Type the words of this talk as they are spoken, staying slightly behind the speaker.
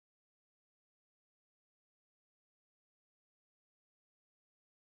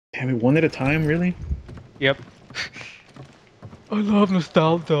Damn it, one at a time, really? Yep. I love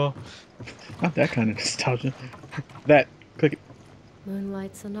nostalgia. Not that kind of nostalgia. That, click it.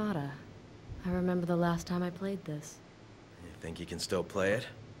 Moonlight Sonata. I remember the last time I played this. You think you can still play it?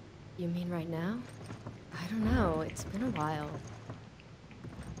 You mean right now? I don't know. It's been a while.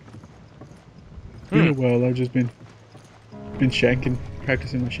 Been a while, I've just been shanking,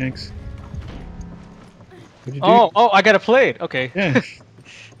 practicing my shanks. What'd you do? Oh, I gotta play it. Okay. Yeah.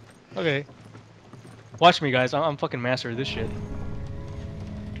 Okay. Watch me, guys. I'm fucking master of this shit.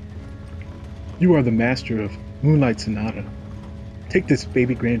 You are the master of Moonlight Sonata. Take this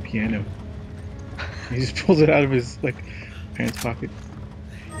baby grand piano. He just pulls it out of his, like, pants pocket.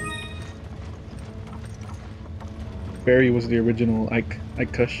 Barry was the original Ike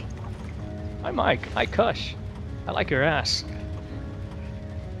Kush. I'm Mike. I cush. I like your ass.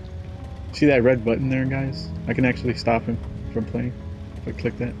 See that red button there, guys? I can actually stop him from playing if I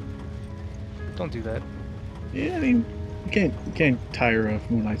click that. Don't do that. Yeah, I mean, you can't tire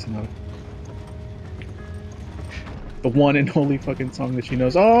of Moonlight Sonata. The one and only fucking song that she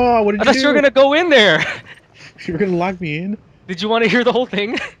knows. Oh, what did I you thought do? you were gonna go in there. You were gonna lock me in? Did you want to hear the whole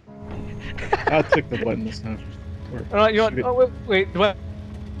thing? I'll click the button this time. You want? Oh wait. What?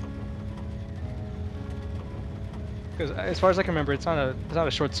 Because as far as I can remember, it's not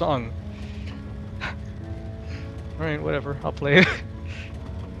a short song. All right, whatever. I'll play it.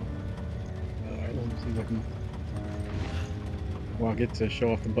 Alright, let me see if I can. Well, I'll get to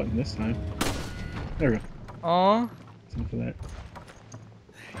show off the button this time. There we go. Aww. That's enough of that.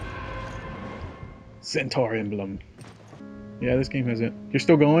 Centaur emblem. Yeah, this game has it. You're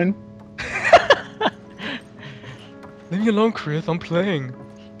still going? Leave me alone, Chris. I'm playing.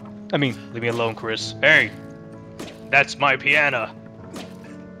 I mean, leave me alone, Chris. Hey, that's my piano.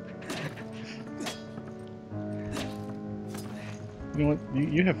 You know what?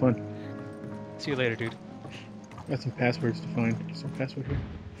 You have fun. See you later, dude. Got some passwords to find. Some password here.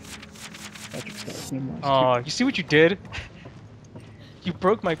 Patrick Starr's memoirs. Aw, you see what you did? You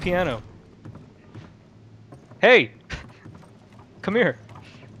broke my piano. Hey! Come here.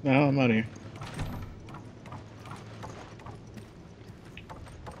 No, I'm out of here.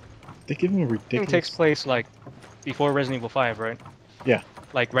 They give him a It ridiculous. takes place, like, before Resident Evil 5, right? Yeah.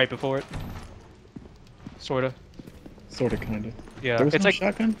 Like, right before it? Sorta. Sorta, kinda. Yeah, There was it's no like...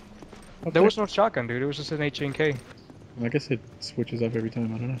 shotgun? There was no shotgun, dude. It was just an HNK. I guess it switches up every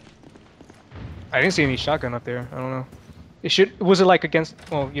time. I don't know. I didn't see any shotgun up there. I don't know. It should... Was it, like, against...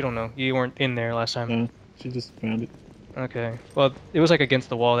 Well, you don't know. You weren't in there last time. No, she just found it. Okay. Well, it was, like, against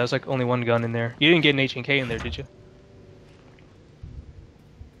the wall. There was, like, only one gun in there. You didn't get an HNK in there, did you?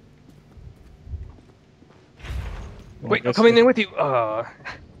 Well, Wait, I I'm guess coming that- in with you.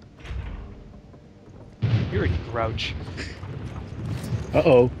 You're a grouch.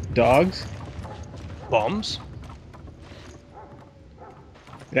 Uh-oh. Dogs? Bombs?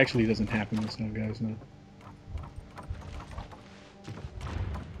 It actually doesn't happen this time, guys. No.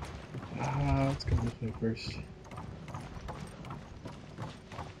 Let's go this way first.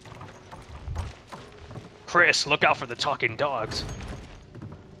 Chris, look out for the talking dogs.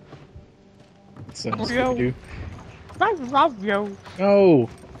 So, Oh, yo. do. I love you. Oh!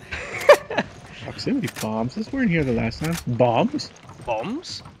 Proximity bombs. This weren't here the last time. Bombs?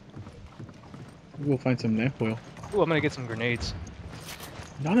 Bombs? We'll find some lamp oil. Ooh, I'm gonna get some grenades.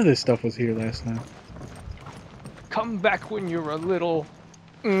 None of this stuff was here last time. Come back when you're a little...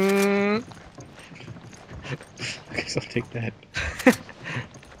 I guess I'll take that.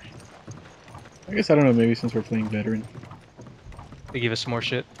 I guess I don't know, maybe since we're playing veteran. They give us some more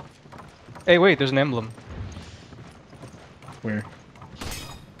shit. Hey, wait, there's an emblem. Where?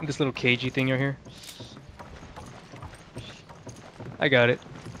 This little cagey thing right here. I got it.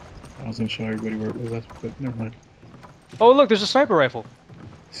 I wasn't sure everybody where it was, but never mind. Oh, look, there's a sniper rifle.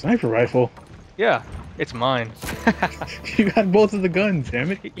 Sniper rifle? Yeah, it's mine. You got both of the guns,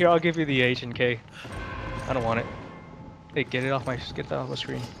 damn it. Here, I'll give you the H and K. I don't want it. Hey, get that off my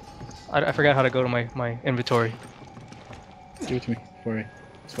screen. I forgot how to go to my inventory. Give it to me before I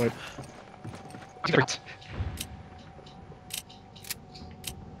swipe.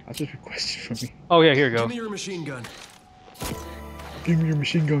 I'll just request it from me. Oh yeah, here you go. Give me your machine gun. Give me your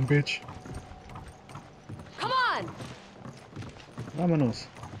machine gun, bitch. Come on! Vámonos.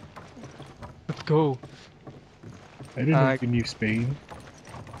 Let's go. I didn't know you knew Spain.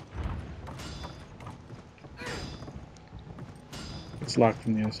 It's locked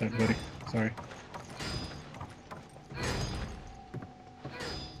from the other side, buddy. Sorry.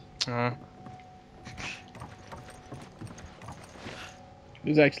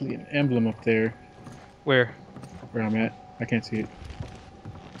 There's actually an emblem up there Where? where I'm at. I can't see it.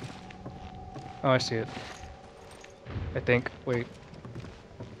 Oh, I see it. I think. Wait.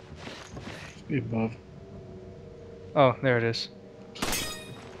 Should be above. Oh, there it is.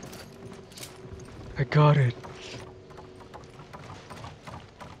 I got it.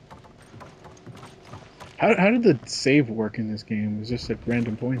 How did the save work in this game? It was just at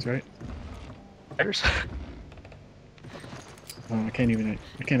random points, right? There's. Oh, I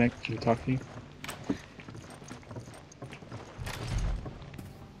can't actually talk to you.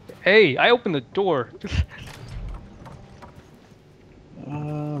 Hey, I opened the door.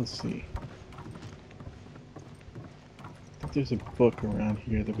 Let's see. I think there's a book around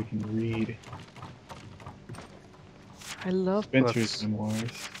here that we can read. I love Spencer's books.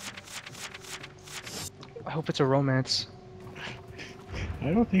 memoirs. I hope it's a romance.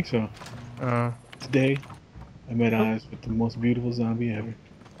 I don't think so. Today, I met eyes with the most beautiful zombie ever.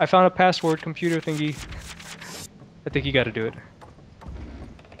 I found a password computer thingy. I think you gotta do it.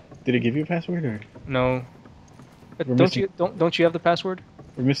 Did it give you a password or? No. We're Don't missing- you don't you have the password?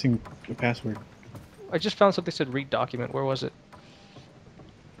 We're missing the password. I just found something that said read document. Where was it?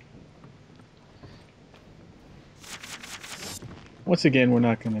 Once again, we're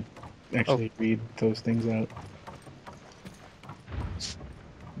not gonna actually read those things out.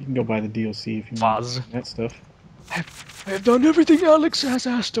 You can go buy the DLC if you want Fuzz. that stuff. I have done everything Alex has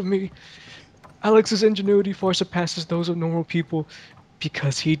asked of me. Alex's ingenuity far surpasses those of normal people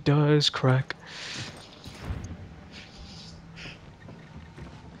because he does crack.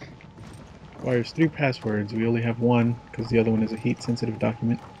 Well, there's 3 passwords. We only have one because the other one is a heat-sensitive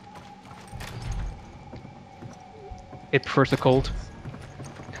document. It prefers the cold.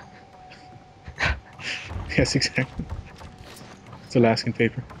 Yes, exactly. It's Alaskan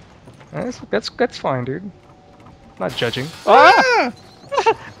paper. That's fine, dude. Not judging. Ah!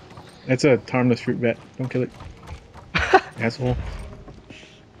 That's a harmless fruit bat. Don't kill it. Asshole.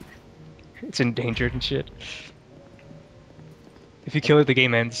 It's endangered and shit. If you kill it, the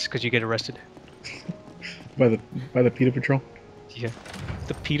game ends because you get arrested. By the Pita Patrol? Yeah.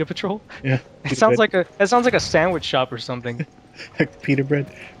 The Pita Patrol? Yeah. It sounds like a sandwich shop or something. like pita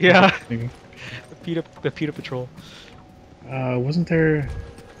bread. Yeah. The Pita Patrol. Wasn't there?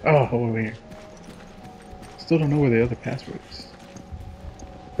 Oh, over here. Still don't know where the other password is.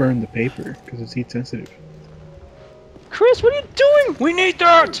 Burn the paper because it's heat sensitive. Chris, what are you doing? We need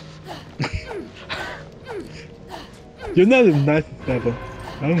that. You're not a nice devil.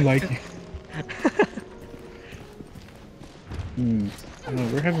 I don't like you. Oh,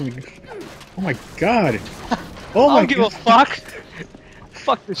 we're having. Oh my god. Oh I my don't give a god. fuck.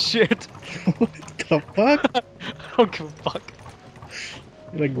 Fuck this shit. What the fuck? I don't give a fuck.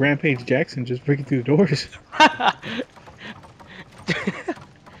 You're like Rampage Jackson just breaking through the doors.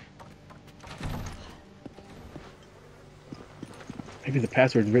 Maybe the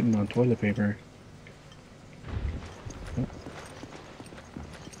password's written on toilet paper. Oh.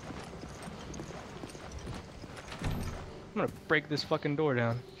 I'm gonna break this fucking door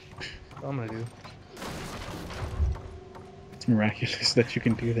down. That's what I'm gonna do. It's miraculous that you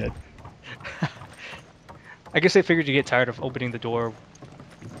can do that. I guess they figured you get tired of opening the door.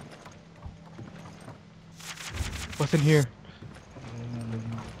 What's in here?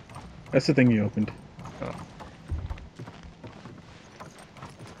 That's the thing you opened. Oh.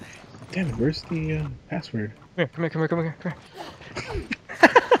 Damn it, where's the password? Come here.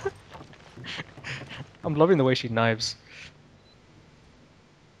 I'm loving the way she knives.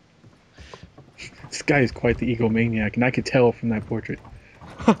 This guy is quite the egomaniac, and I could tell from that portrait.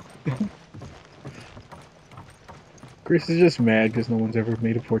 Chris is just mad because no one's ever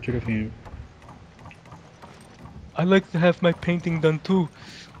made a portrait of him. I like to have my painting done too.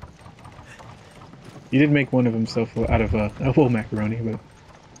 He did make one of himself out of whole macaroni, but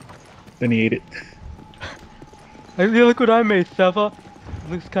then he ate it. I really like what I made, Sava.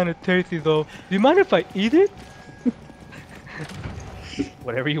 Looks kind of tasty though. Do you mind if I eat it?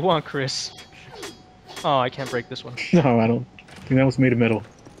 Whatever you want, Chris. Oh, I can't break this one. No, I don't. I think that was made of metal.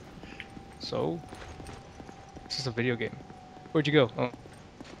 So, this is a video game. Where'd you go? Oh,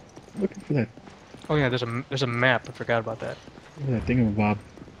 Looking for that. oh yeah, there's a map. I forgot about that. That thingamabob.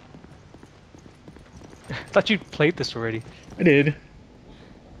 I thought you played this already. I did.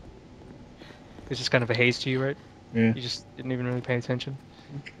 It's just kind of a haze to you, right? Yeah. You just didn't even really pay attention.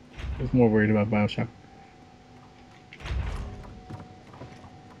 I was more worried about Bioshock.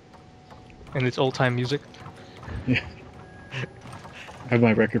 And it's old-time music. Yeah. I have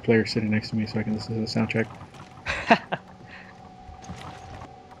my record player sitting next to me so I can listen to the soundtrack.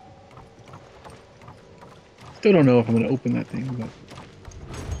 Still don't know if I'm going to open that thing, but...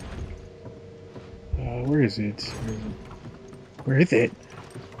 where is it? Where is it?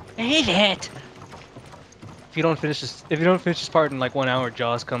 Eat it! If you don't finish this part in like 1 hour,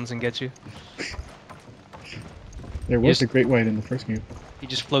 Jaws comes and gets you. There was Yes. a great white in the first game. He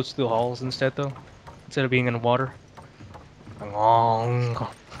just floats through halls instead, though, instead of being in the water. Long.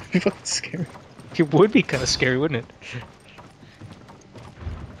 It'd be fucking scary. It would be kind of scary, wouldn't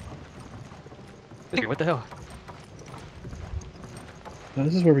it? What the hell? Now,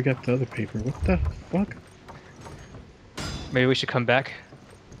 this is where we got the other paper. What the fuck? Maybe we should come back.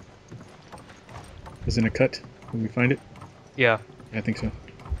 Was in a cut when we find it? Yeah. I think so.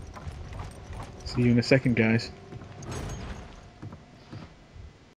 See you in a second, guys.